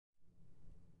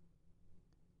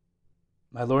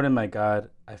My Lord and my God,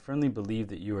 I firmly believe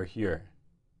that you are here,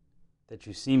 that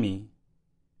you see me,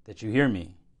 that you hear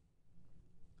me.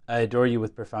 I adore you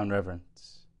with profound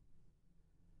reverence.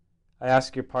 I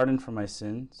ask your pardon for my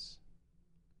sins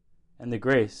and the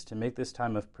grace to make this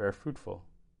time of prayer fruitful.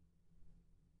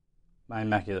 My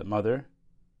Immaculate Mother,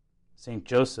 Saint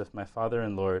Joseph, my Father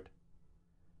and Lord,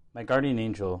 my guardian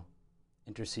angel,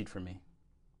 intercede for me.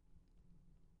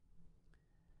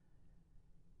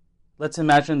 Let's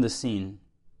imagine the scene.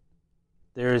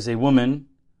 There is a woman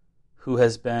who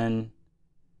has been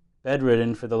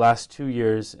bedridden for the last 2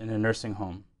 years in a nursing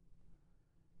home.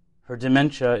 Her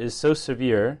dementia is so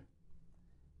severe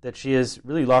that she has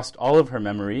really lost all of her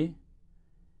memory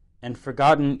and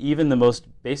forgotten even the most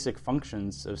basic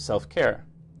functions of self-care.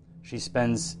 She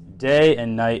spends day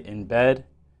and night in bed,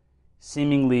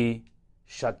 seemingly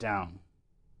shut down,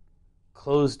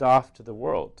 closed off to the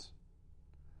world.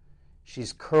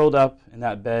 She's curled up in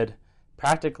that bed,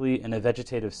 practically in a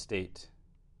vegetative state.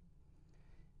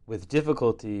 With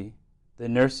difficulty, the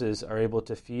nurses are able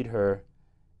to feed her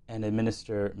and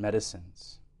administer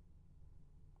medicines.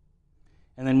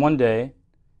 And then one day,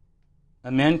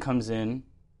 a man comes in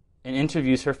and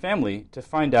interviews her family to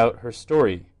find out her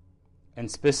story, and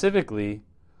specifically,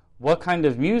 what kind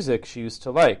of music she used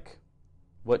to like,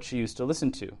 what she used to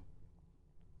listen to.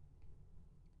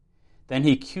 Then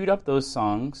he queued up those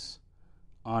songs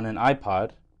on an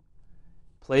iPod,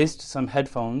 placed some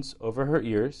headphones over her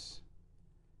ears,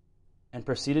 and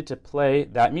proceeded to play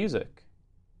that music.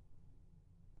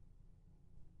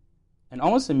 And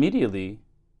almost immediately,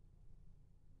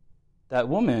 that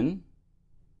woman,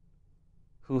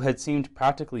 who had seemed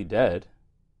practically dead,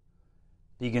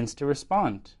 begins to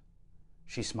respond.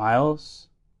 She smiles.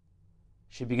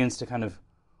 She begins to kind of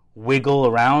wiggle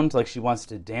around like she wants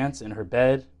to dance in her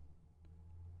bed.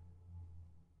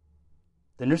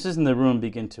 The nurses in the room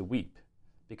begin to weep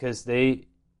because they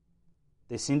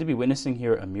seem to be witnessing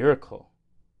here a miracle.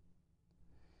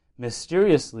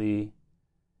 Mysteriously,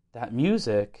 that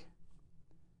music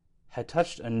had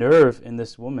touched a nerve in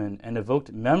this woman and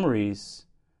evoked memories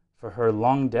for her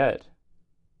long dead,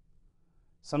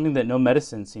 something that no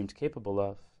medicine seemed capable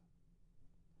of.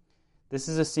 This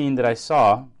is a scene that I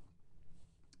saw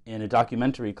in a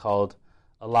documentary called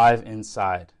Alive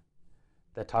Inside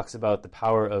that talks about the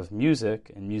power of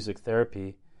music and music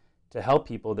therapy to help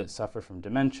people that suffer from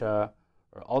dementia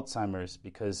or Alzheimer's,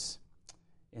 because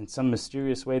in some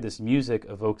mysterious way this music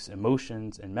evokes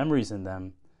emotions and memories in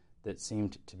them that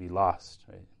seemed to be lost.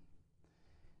 Right?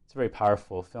 It's a very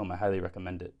powerful film. I highly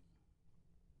recommend it.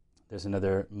 There's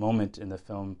another moment in the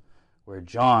film where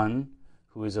John,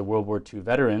 who is a World War II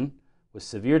veteran with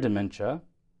severe dementia,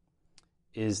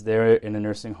 is there in a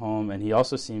nursing home, and he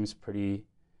also seems pretty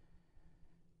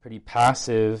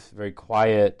passive, very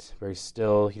quiet, very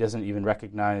still. He doesn't even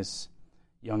recognize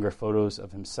younger photos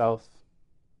of himself.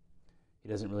 He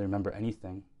doesn't really remember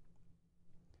anything.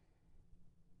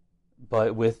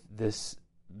 But with this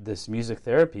music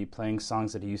therapy, playing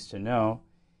songs that he used to know,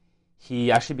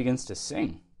 he actually begins to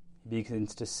sing. He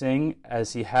begins to sing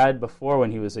as he had before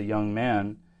when he was a young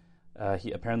man.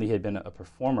 He apparently had been a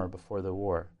performer before the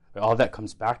war. But all that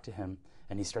comes back to him,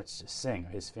 and he starts to sing.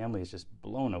 His family is just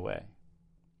blown away.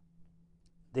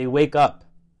 They wake up.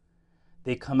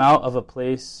 They come out of a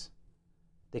place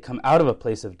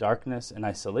of darkness and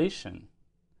isolation.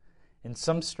 In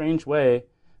some strange way,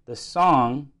 the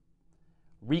song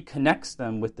reconnects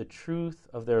them with the truth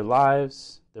of their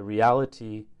lives, the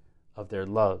reality of their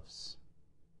loves.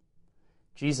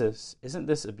 Jesus, isn't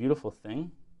this a beautiful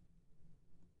thing?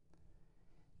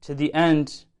 To the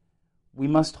end, we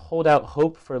must hold out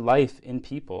hope for life in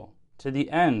people. To the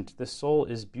end, the soul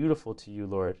is beautiful to you,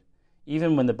 Lord,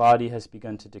 even when the body has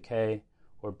begun to decay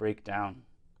or break down.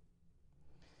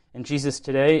 And Jesus,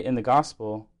 today in the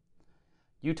gospel,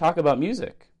 you talk about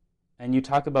music, and you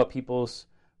talk about people's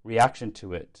reaction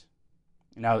to it.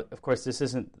 Now, of course, this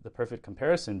isn't the perfect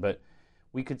comparison, but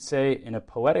we could say in a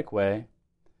poetic way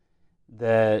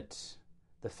that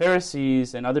the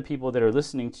Pharisees and other people that are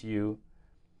listening to you,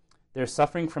 they're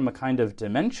suffering from a kind of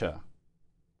dementia,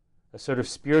 a sort of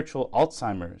spiritual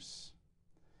Alzheimer's,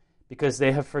 because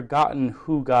they have forgotten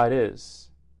who God is.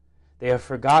 They have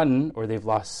forgotten, or they've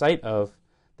lost sight of,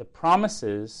 the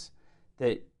promises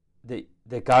that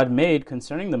God made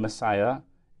concerning the Messiah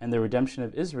and the redemption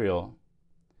of Israel.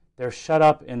 They're shut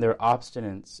up in their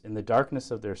obstinance, in the darkness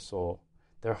of their soul.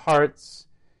 Their hearts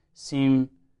seem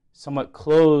somewhat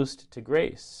closed to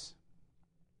grace.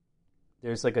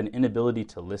 There's like an inability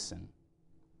to listen.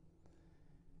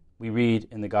 We read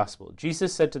in the gospel,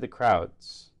 Jesus said to the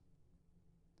crowds,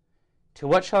 "To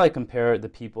what shall I compare the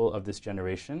people of this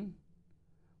generation?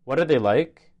 What are they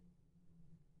like?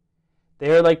 They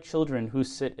are like children who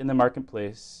sit in the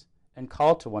marketplace and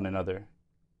call to one another.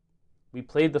 We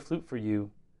played the flute for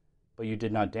you, but you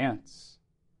did not dance.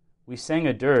 We sang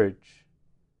a dirge,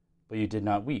 but you did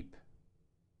not weep.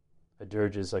 A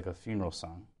dirge is like a funeral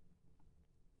song.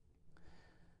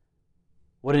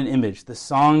 What an image. The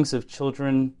songs of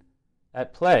children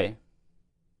at play.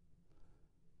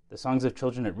 The songs of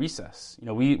children at recess.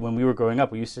 When we were growing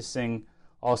up, we used to sing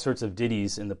all sorts of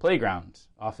ditties in the playground,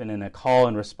 often in a call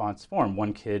and response form.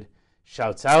 One kid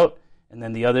shouts out, and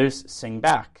then the others sing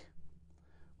back.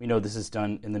 We know this is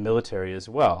done in the military as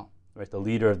well. Right? The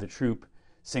leader of the troop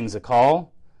sings a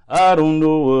call, I don't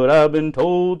know what I've been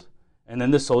told, and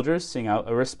then the soldiers sing out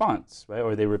a response, right?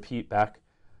 Or they repeat back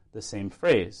the same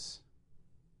phrase.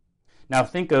 Now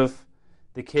think of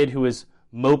the kid who is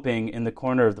moping in the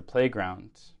corner of the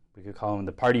playground. We could call him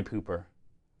the party pooper,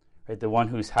 right? The one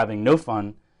who's having no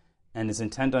fun and is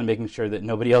intent on making sure that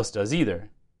nobody else does either.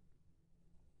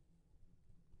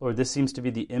 Lord, this seems to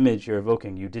be the image you're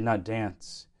evoking. You did not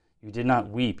dance. You did not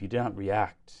weep. You did not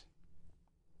react.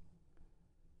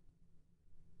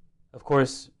 Of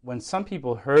course, when some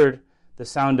people heard the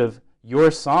sound of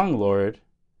your song, Lord,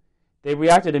 they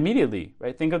reacted immediately,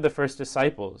 right? Think of the first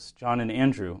disciples, John and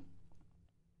Andrew.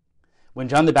 When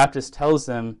John the Baptist tells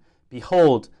them,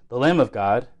 behold, the Lamb of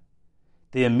God,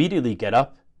 they immediately get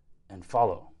up and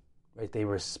follow, right? They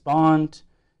respond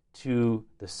to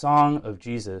the song of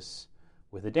Jesus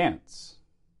with a dance,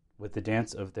 with the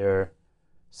dance of their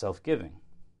self-giving.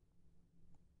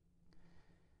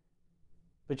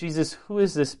 But Jesus, who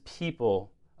is this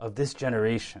people of this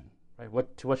generation?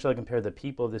 Right? To what shall I compare the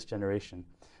people of this generation?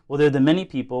 Well, they're the many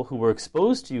people who were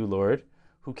exposed to you, Lord,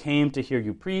 who came to hear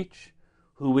you preach,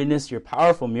 who witnessed your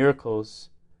powerful miracles,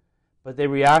 but they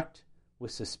react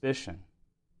with suspicion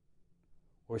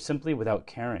or simply without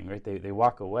caring, right? They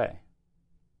walk away.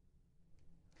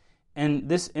 And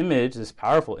this image, this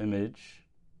powerful image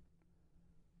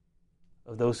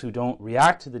of those who don't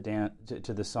react to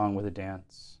the song with a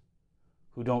dance,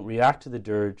 who don't react to the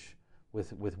dirge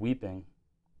with weeping,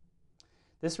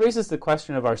 this raises the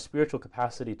question of our spiritual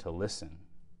capacity to listen.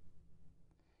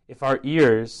 If our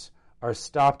ears are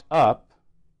stopped up,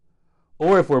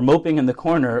 or if we're moping in the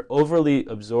corner, overly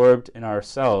absorbed in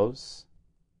ourselves,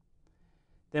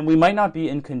 then we might not be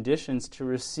in conditions to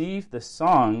receive the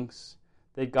songs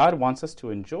that God wants us to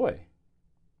enjoy.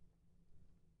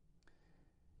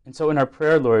 And so in our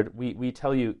prayer, Lord, we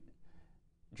tell you,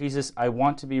 Jesus, I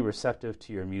want to be receptive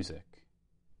to your music.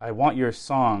 I want your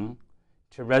song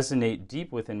to resonate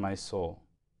deep within my soul.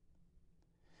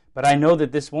 But I know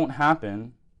that this won't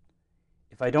happen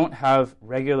if I don't have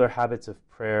regular habits of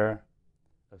prayer,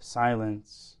 of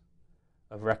silence,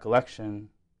 of recollection.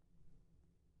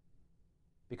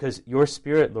 Because your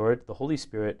Spirit, Lord, the Holy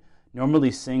Spirit,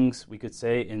 normally sings, we could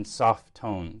say, in soft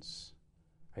tones.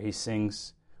 He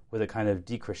sings with a kind of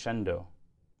decrescendo.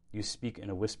 You speak in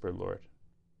a whisper, Lord.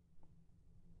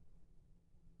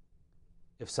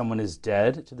 If someone is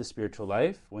dead to the spiritual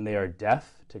life, when they are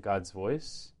deaf to God's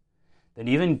voice, then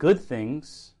even good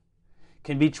things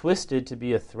can be twisted to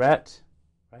be a threat,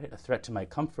 right? A threat to my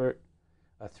comfort,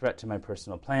 a threat to my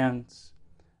personal plans,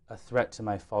 a threat to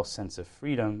my false sense of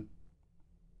freedom.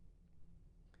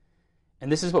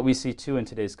 And this is what we see too in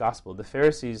today's gospel. The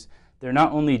Pharisees, they're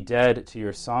not only dead to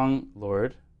your song,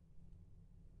 Lord,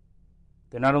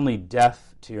 they're not only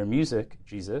deaf to your music,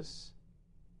 Jesus,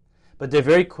 but they're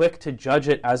very quick to judge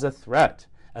it as a threat,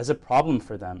 as a problem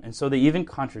for them. And so they even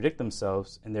contradict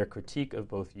themselves in their critique of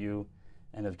both you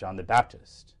and of John the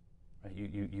Baptist. Right?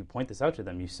 You point this out to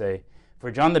them. You say, for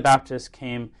John the Baptist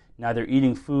came neither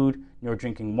eating food nor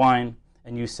drinking wine,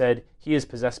 and you said, he is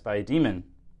possessed by a demon.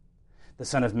 The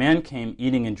Son of Man came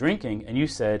eating and drinking, and you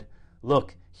said,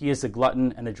 look, he is a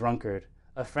glutton and a drunkard,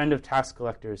 a friend of tax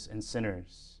collectors and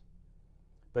sinners.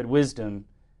 But wisdom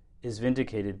is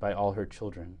vindicated by all her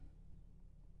children.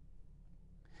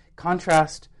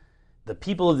 Contrast the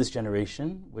people of this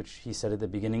generation, which he said at the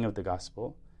beginning of the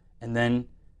gospel, and then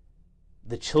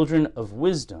the children of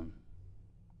wisdom.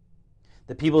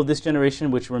 The people of this generation,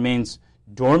 which remains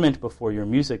dormant before your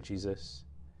music, Jesus,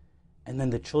 and then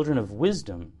the children of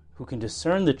wisdom, who can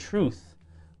discern the truth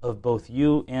of both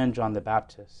you and John the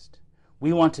Baptist.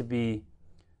 We want to be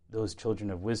those children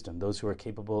of wisdom, those who are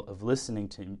capable of listening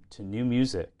to new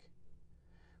music,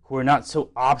 who are not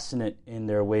so obstinate in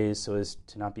their ways so as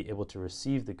to not be able to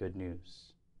receive the good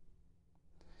news.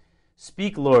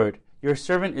 Speak, Lord, your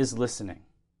servant is listening.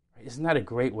 Isn't that a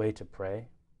great way to pray?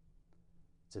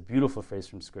 It's a beautiful phrase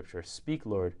from Scripture. Speak,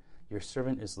 Lord, your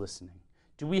servant is listening.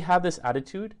 Do we have this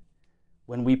attitude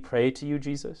when we pray to you,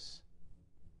 Jesus?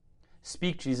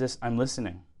 Speak, Jesus, I'm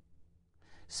listening.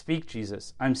 Speak,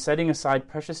 Jesus, I'm setting aside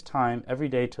precious time every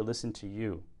day to listen to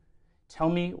you. Tell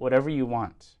me whatever you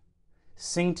want.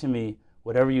 Sing to me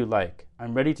whatever you like.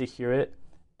 I'm ready to hear it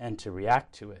and to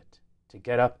react to it, to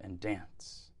get up and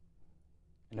dance.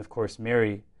 And of course,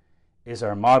 Mary is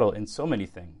our model in so many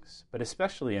things, but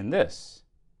especially in this.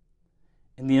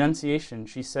 In the Annunciation,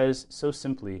 she says so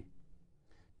simply,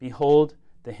 "Behold,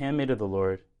 the handmaid of the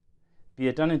Lord, be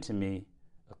it done unto me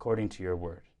according to your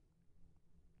word."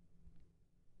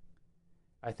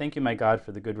 I thank you, my God,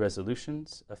 for the good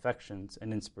resolutions, affections,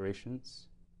 and inspirations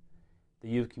that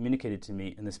you have communicated to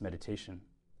me in this meditation.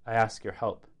 I ask your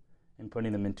help in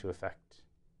putting them into effect.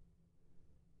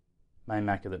 My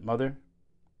Immaculate Mother,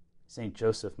 Saint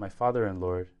Joseph, my Father and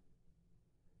Lord,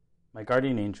 my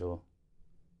guardian angel,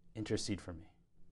 intercede for me.